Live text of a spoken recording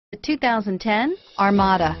The 2010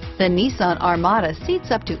 Armada. The Nissan Armada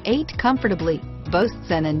seats up to 8 comfortably,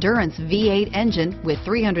 boasts an endurance V8 engine with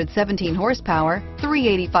 317 horsepower,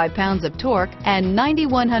 385 pounds of torque, and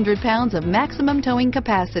 9,100 pounds of maximum towing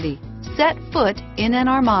capacity. Set foot in an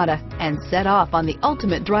Armada and set off on the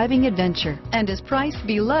ultimate driving adventure and is priced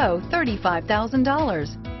below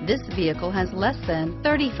 $35,000. This vehicle has less than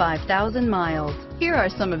 35,000 miles. Here are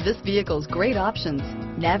some of this vehicle's great options: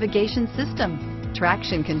 navigation system,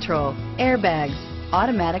 traction control, airbags,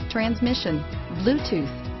 automatic transmission,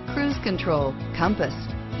 Bluetooth, cruise control, compass,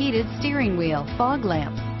 heated steering wheel, fog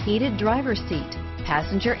lamps, heated driver's seat,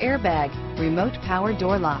 passenger airbag, remote power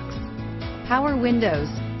door locks, power windows,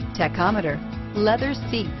 tachometer, leather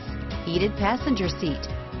seats, heated passenger seat,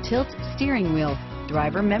 tilt steering wheel,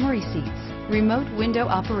 driver memory seats, remote window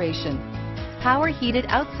operation, power heated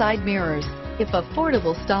outside mirrors. If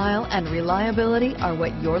affordable style and reliability are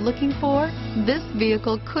what you're looking for, this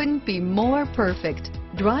vehicle couldn't be more perfect.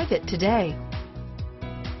 Drive it today.